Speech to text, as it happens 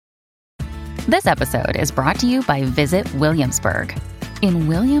This episode is brought to you by Visit Williamsburg. In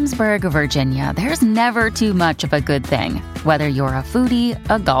Williamsburg, Virginia, there's never too much of a good thing. Whether you're a foodie,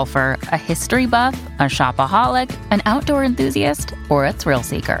 a golfer, a history buff, a shopaholic, an outdoor enthusiast, or a thrill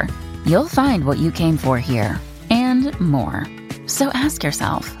seeker, you'll find what you came for here and more. So ask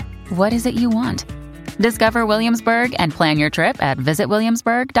yourself, what is it you want? Discover Williamsburg and plan your trip at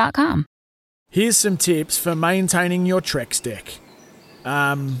visitwilliamsburg.com. Here's some tips for maintaining your Trex deck.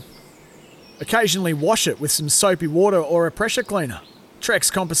 Occasionally wash it with some soapy water or a pressure cleaner.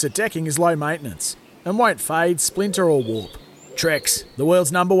 Trex composite decking is low maintenance and won't fade, splinter or warp. Trex, the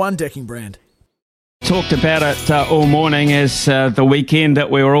world's #1 decking brand. Talked about it all morning as the weekend that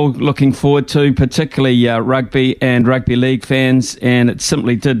we were all looking forward to, particularly rugby and rugby league fans, and it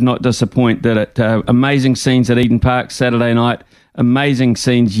simply did not disappoint, did it? Amazing scenes at Eden Park Saturday night, amazing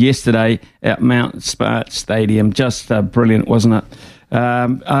scenes yesterday at Mount Smart Stadium. Just brilliant, wasn't it?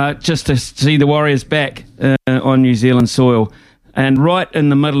 Just to see the Warriors back on New Zealand soil. And right in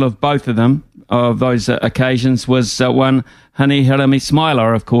the middle of both of them, of those occasions, was one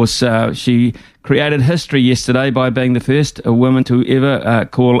Hireme-Smiler. Of course, she created history yesterday by being the first woman to ever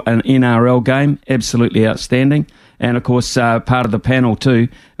call an NRL game. Absolutely outstanding. And, of course, part of the panel too,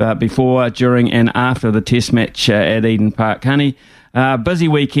 before, during and after the test match at Eden Park. Honey, busy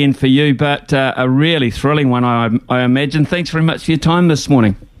weekend for you, but a really thrilling one, I imagine. Thanks very much for your time this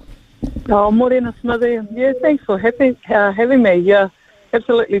morning. Oh, morena Smithy. Yeah, thanks for having me. Yeah,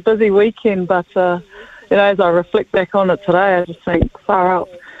 absolutely busy weekend, but as I reflect back on it today, I just think far out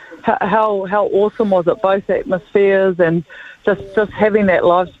how awesome was it, both atmospheres and just having that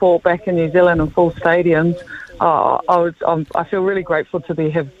live sport back in New Zealand in full stadiums. I feel really grateful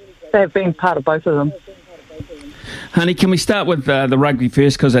to have been part of both of them. Honey, can we start with the rugby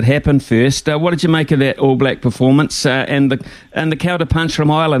first, because it happened first? What did you make of that All Black performance and the counter punch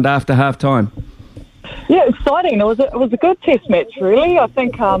from Ireland after half time? Yeah, exciting. It was a good test match, really. I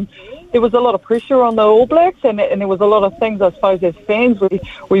think there was a lot of pressure on the All Blacks, and there was a lot of things, I suppose, as fans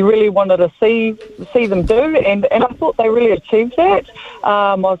we really wanted to see them do, and I thought they really achieved that.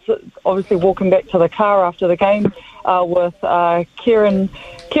 I was obviously walking back to the car after the game with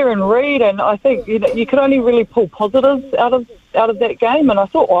Kieran Reid, and I think you could only really pull positives out of that game, and I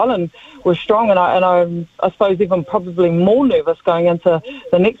thought Ireland was strong, and I suppose even probably more nervous going into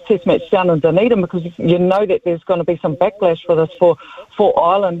the next test match down in Dunedin, because you know that there's going to be some backlash for this for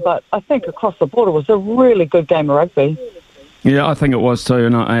Ireland, but I think across the board it was a really good game of rugby. Yeah, I think it was too,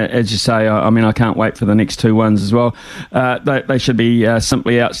 and as you say, I can't wait for the next 2 ones as well. They should be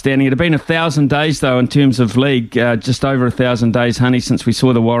simply outstanding. It had been 1,000 days, though, in terms of league, just over 1,000 days, honey, since we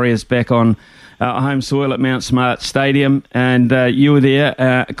saw the Warriors back on home soil at Mount Smart Stadium, and you were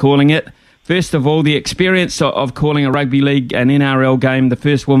there calling it. First of all, the experience of calling a rugby league, an NRL game, the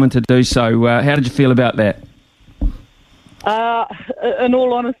first woman to do so. How did you feel about that? In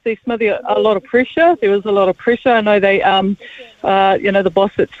all honesty, Smithy, a lot of pressure. There was a lot of pressure. I know they, the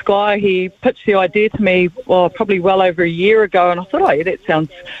boss at Sky, he pitched the idea to me, probably well over a year ago, and I thought, yeah, that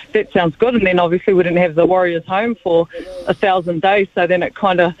sounds good. And then obviously we didn't have the Warriors home for 1,000 days, so then it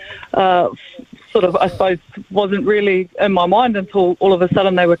kind of sort of, I suppose, wasn't really in my mind until all of a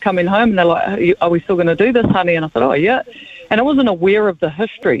sudden they were coming home and they're like, are we still going to do this, honey? And I thought, yeah. And I wasn't aware of the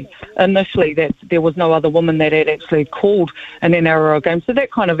history initially, that there was no other woman that had actually called an NRL game. So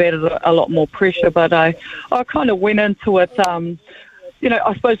that kind of added a lot more pressure. But I kind of went into it,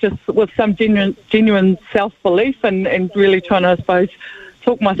 I suppose just with some genuine self-belief and really trying to, I suppose,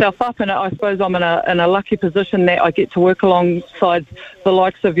 talk myself up, and I suppose I'm in a lucky position that I get to work alongside the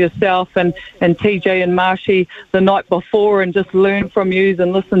likes of yourself and TJ and Marshy the night before, and just learn from yous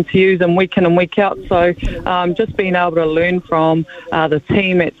and listen to yous and week in and week out. So just being able to learn from the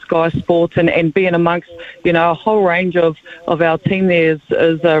team at Sky Sports and being amongst a whole range of our team there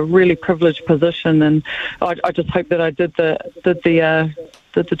is a really privileged position, and I just hope that I did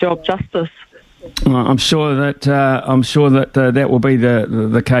the job justice. Well, I'm sure that that will be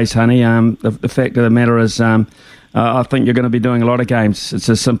the case, honey. The fact of the matter is, I think you're going to be doing a lot of games. It's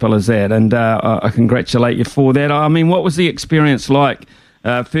as simple as that, and I congratulate you for that. I mean, what was the experience like?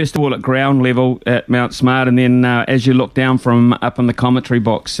 First of all, at ground level at Mount Smart, and then as you look down from up in the commentary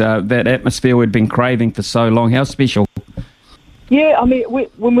box, that atmosphere we'd been craving for so long. How special? Yeah, I mean,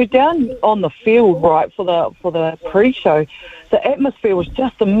 when we're down on the field, right, for the pre-show, the atmosphere was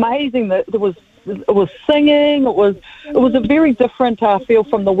just amazing. It was singing. It was a very different feel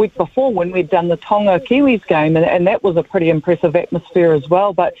from the week before when we'd done the Tonga Kiwis game, and that was a pretty impressive atmosphere as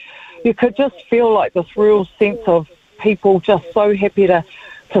well. But you could just feel like this real sense of people just so happy to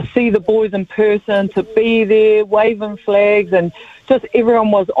see the boys in person, to be there, waving flags, and just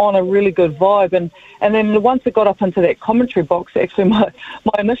everyone was on a really good vibe. And then once it got up into that commentary box, actually my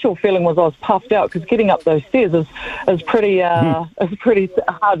initial feeling was I was puffed out, because getting up those stairs is pretty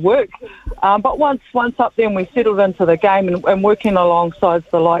hard work. But once up there and we settled into the game and working alongside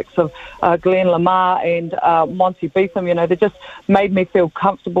the likes of Glenn Lamar and Monty Beetham, they just made me feel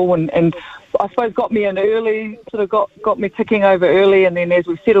comfortable and I suppose got me in early, sort of got me ticking over early, and then as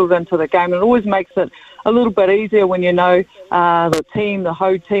we settled into the game, it always makes it a little bit easier when the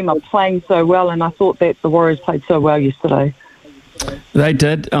whole team are playing so well, and I thought that the Warriors played so well yesterday. They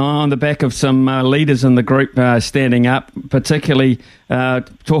did, on the back of some leaders in the group standing up, particularly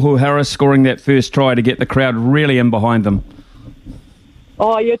Tohu Harris scoring that first try to get the crowd really in behind them.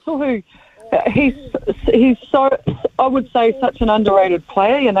 Oh yeah, Tohu. He's so, I would say, such an underrated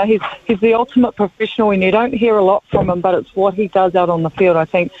player. He's the ultimate professional, and you don't hear a lot from him, but it's what he does out on the field, I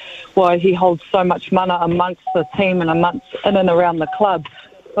think, why he holds so much mana amongst the team and amongst in and around the club.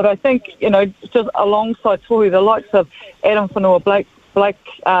 But I think, just alongside Tohu, the likes of Adam Whanua-Blake,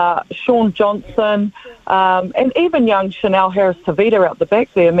 Sean Johnson, and even young Chanel Harris-Tavita out the back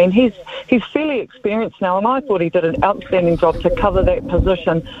there. I mean, he's fairly experienced now, and I thought he did an outstanding job to cover that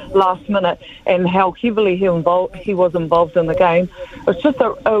position last minute, and how heavily he was involved in the game. It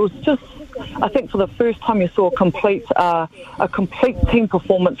was just I think for the first time you saw a complete team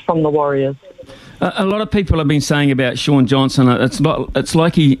performance from the Warriors. A lot of people have been saying about Sean Johnson, it's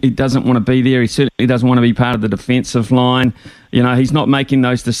like he doesn't want to be there. He certainly doesn't want to be part of the defensive line. He's not making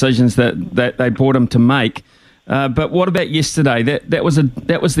those decisions that they brought him to make. But what about yesterday? That was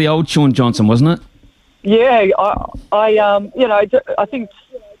the old Sean Johnson, wasn't it? Yeah, I think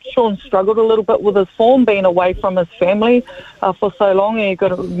Sean struggled a little bit with his form, being away from his family for so long. And you've got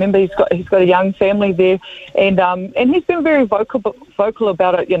to remember he's got a young family there, and he's been very vocal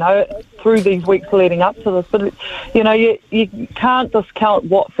about it, through these weeks leading up to this. But you can't discount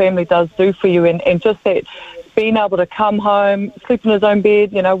what family does do for you, and just that being able to come home, sleep in his own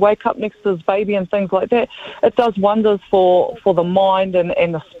bed, wake up next to his baby and things like that, it does wonders for the mind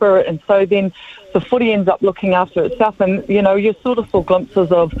and the spirit. And so then the footy ends up looking after itself. And, you sort of saw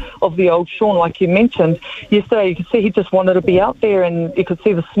glimpses of the old Sean, like you mentioned. Yesterday, you could see he just wanted to be out there, and you could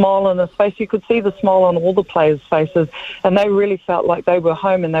see the smile on his face. You could see the smile on all the players' faces. And they really felt like they were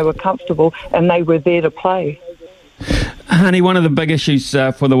home and they were comfortable and they were there to play. Honey, one of the big issues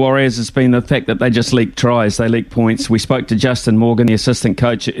for the Warriors has been the fact that they just leak tries, they leak points. We spoke to Justin Morgan, the assistant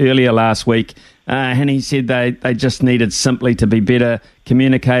coach, earlier last week, and he said they just needed simply to be better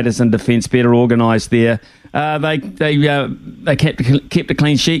communicators in defence, better organised there. They kept a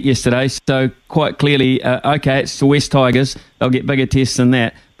clean sheet yesterday, so quite clearly, okay, it's the West Tigers, they'll get bigger tests than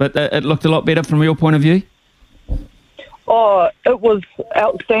that, but it looked a lot better from your point of view? Oh, it was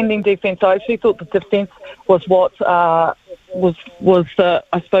outstanding defence. I actually thought the defence was what was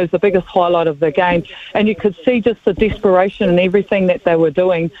I suppose the biggest highlight of the game, and you could see just the desperation and everything that they were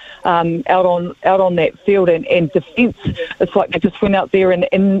doing out on that field, and defence. It's like they just went out there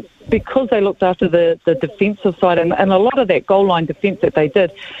and because they looked after the defensive side and a lot of that goal line defence that they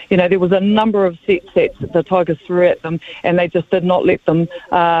did, there was a number of sets that the Tigers threw at them, and they just did not let them,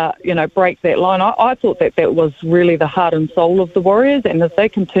 break that line. I thought that was really the heart and soul of the Warriors, and as they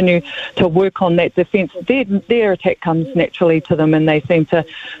continue to work on that defence, their attack comes naturally to them, and they seem to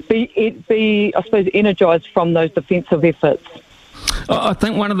be I suppose, energised from those defensive efforts. I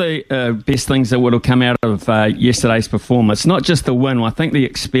think one of the best things that would have come out of yesterday's performance, not just the win, I think the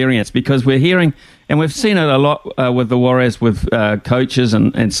experience, because we're hearing, and we've seen it a lot with the Warriors, with coaches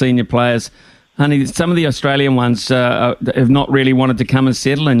and senior players. Honey, some of the Australian ones have not really wanted to come and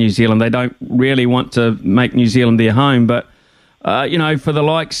settle in New Zealand. They don't really want to make New Zealand their home, but for the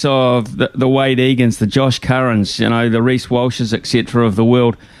likes of the Wade Egans, the Josh Currans, the Reece Walshes, etc. of the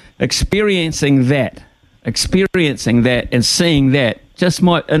world, experiencing that and seeing that just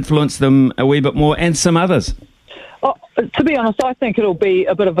might influence them a wee bit more, and some others. Oh, to be honest, I think it'll be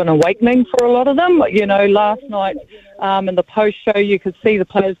a bit of an awakening for a lot of them. Last night in the post-show, you could see the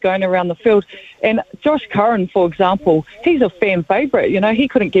players going around the field. And Josh Curran, for example, he's a fan favourite. He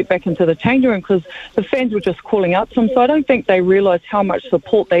couldn't get back into the changing room because the fans were just calling out to him. So I don't think they realise how much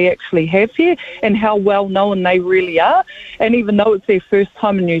support they actually have here and how well known they really are. And even though it's their first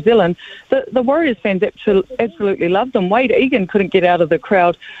time in New Zealand, the Warriors fans absolutely loved them. Wade Egan couldn't get out of the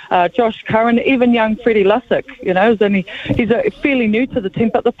crowd. Josh Curran, even young Freddie Lussick, he's fairly new to the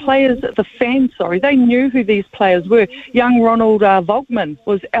team, but the fans, they knew who these players were. Young Ronald Volkman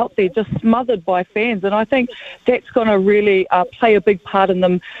was out there just smothered by fans, and I think that's going to really play a big part in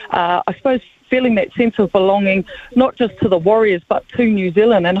them, I suppose, feeling that sense of belonging, not just to the Warriors, but to New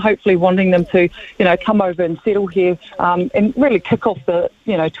Zealand, and hopefully wanting them to, come over and settle here and really kick off the,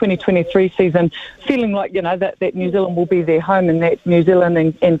 2023 season, feeling like, that New Zealand will be their home and that New Zealand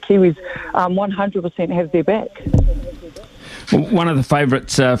and Kiwis 100% have their back. One of the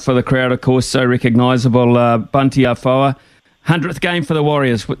favourites for the crowd, of course, so recognisable, Bunty Afoa. 100th game for the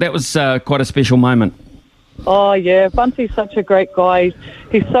Warriors. That was quite a special moment. Oh, yeah. Bunty's such a great guy.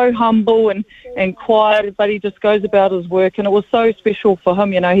 He's so humble and quiet, but he just goes about his work, and it was so special for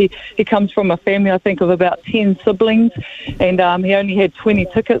him. He comes from a family, I think, of about 10 siblings, and he only had 20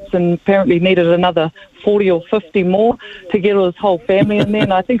 tickets and apparently needed another 40 or 50 more to get his whole family in there.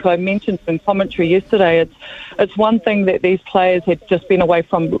 And I think I mentioned in commentary yesterday, it's one thing that these players had just been away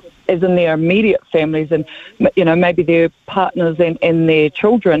from, as in their immediate families and, maybe their partners and their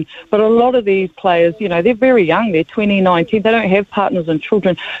children. But a lot of these players, they're very young. They're 20, 19. They don't have partners and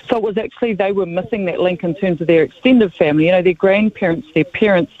children. So it was actually they were missing that link in terms of their extended family, their grandparents, their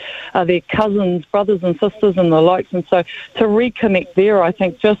parents, their cousins, brothers and sisters and the likes. And so to reconnect there, I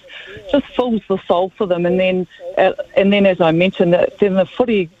think just fills the soul for them. And then as I mentioned, then the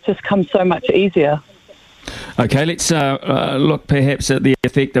footy just comes so much easier. Okay, let's look perhaps at the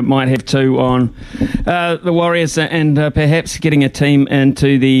effect it might have too on the Warriors and perhaps getting a team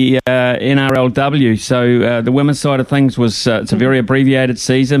into the NRLW. So the women's side of things was it's a very abbreviated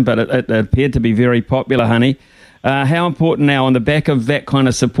season, but it appeared to be very popular, honey. How important now on the back of that kind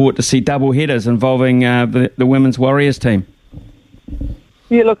of support to see double headers involving the women's Warriors team?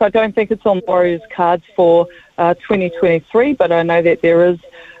 Yeah, look, I don't think it's on Warriors' cards for 2023, but I know that there is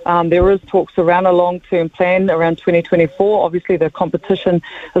talks around a long-term plan around 2024. Obviously, the competition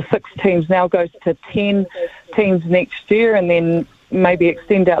of 6 teams now goes to 10 teams next year, and then maybe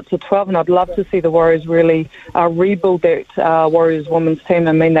extend out to 12. And I'd love to see the Warriors really rebuild that Warriors women's team.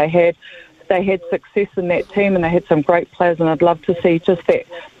 I mean, they had success in that team and they had some great players, and I'd love to see just that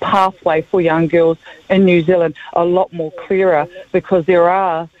pathway for young girls in New Zealand a lot more clearer, because there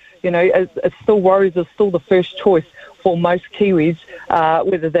are, it's still Warriors is still the first choice for most Kiwis,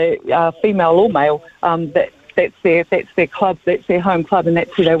 whether they're female or male. That's their club, that's their home club, and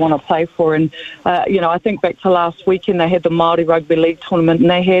that's who they want to play for. And I think back to last weekend, they had the Māori Rugby League tournament, and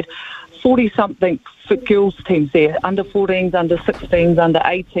they had 40-something girls teams there, under 14s, under 16s, under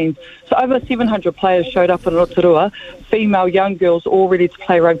 18s. So over 700 players showed up in Rotorua, female young girls all ready to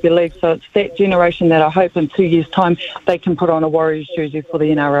play rugby league. So it's that generation that I hope in 2 years' time they can put on a Warriors jersey for the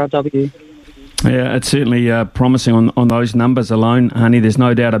NRLW. Yeah, it's certainly promising on those numbers alone, honey. There's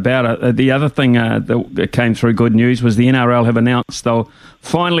no doubt about it. The other thing that came through good news was the NRL have announced they'll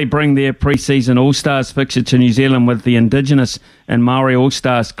finally bring their pre-season All-Stars fixture to New Zealand, with the Indigenous and Maori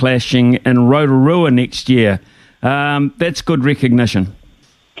All-Stars clashing in Rotorua next year. That's good recognition.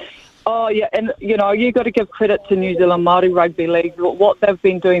 Oh, yeah, and, you got to give credit to New Zealand Māori Rugby League, what they've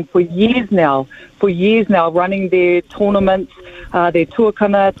been doing for years now, running their tournaments, their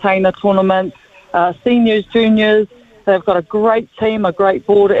tuakana, Taina tournaments, seniors, juniors. They've got a great team, a great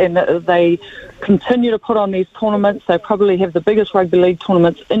board, and they continue to put on these tournaments. They probably have the biggest rugby league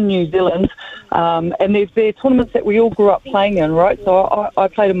tournaments in New Zealand, and they're tournaments that we all grew up playing in, right? So I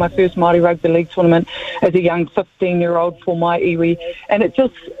played in my first Māori Rugby League tournament as a young 15-year-old for my iwi, and it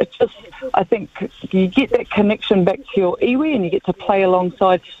just I think you get that connection back to your iwi, and you get to play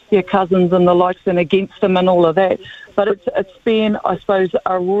alongside your cousins and the likes and against them and all of that. But it's been, I suppose,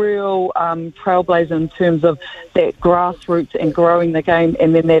 a real trailblazer in terms of that grassroots and growing the game,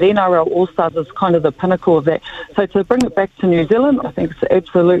 and then that NRL All-Stars is kind of the pinnacle of that. So to bring it back to New Zealand, I think it's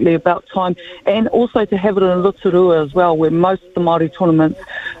absolutely about time, and also to have it in Rotorua as well, where most of the Māori tournaments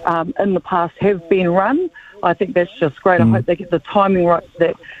in the past have been run. I think that's just great. I hope they get the timing right,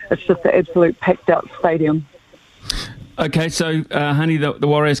 that it's just an absolute packed-out stadium. Okay, so, honey, the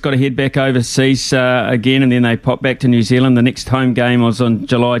Warriors got to head back overseas again, and then they pop back to New Zealand. The next home game was on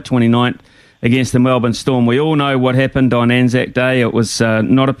July 29th against the Melbourne Storm. We all know what happened on Anzac Day. It was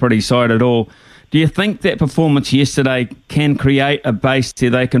not a pretty sight at all. Do you think that performance yesterday can create a base so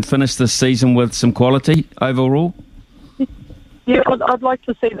they can finish this season with some quality overall? Yeah, I'd like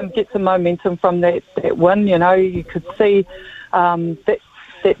to see them get some momentum from that win. You could see that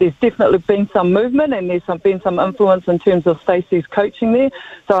there's definitely been some movement, and there's been some influence in terms of Stacey's coaching there.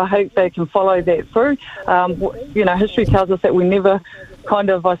 So I hope they can follow that through. History tells us that we never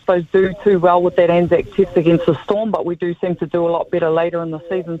kind of, I suppose, do too well with that Anzac test against the Storm, but we do seem to do a lot better later in the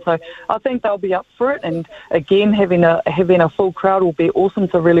season. So I think they'll be up for it. And again, having a full crowd will be awesome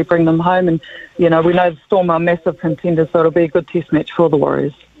to really bring them home. And, we know the Storm are massive contenders, so it'll be a good test match for the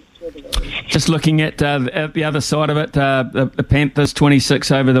Warriors. Just looking at the other side of it, the Panthers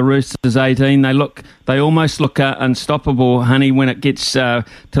 26 over the Roosters 18. They almost look unstoppable, honey, when it gets to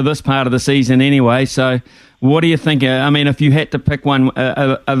this part of the season anyway. So, what do you think? I mean, if you had to pick one,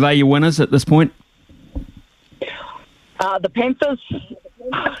 are they your winners at this point? The Panthers,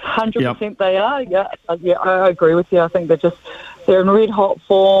 100% they are. Yeah, I agree with you. I think they're in red hot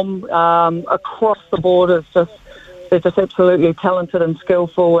form across the board. They're just absolutely talented and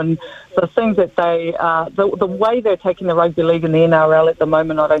skillful, and the things that the way they're taking the rugby league and the NRL at the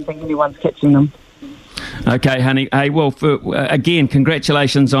moment, I don't think anyone's catching them. Okay, honey. Hey, well, again,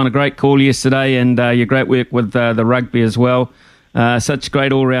 congratulations on a great call yesterday and your great work with the rugby as well. Such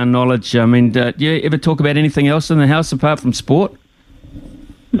great all-round knowledge. I mean, do you ever talk about anything else in the house apart from sport?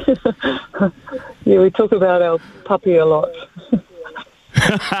 Yeah, we talk about our puppy a lot.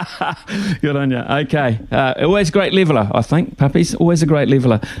 Good on you. Okay. Always a great leveller, I think. Puppies, always a great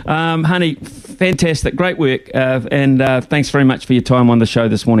leveller. Honey, fantastic. Great work. And thanks very much for your time on the show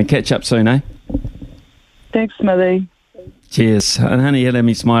this morning. Catch up soon, eh? Thanks, Smithy. Cheers. And honey,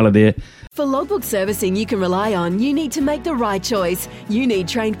 Hireme-Smiler there. For logbook servicing you can rely on, you need to make the right choice. You need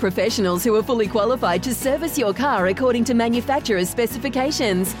trained professionals who are fully qualified to service your car according to manufacturer's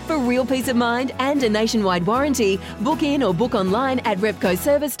specifications. For real peace of mind and a nationwide warranty, book in or book online at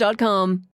repcoservice.com.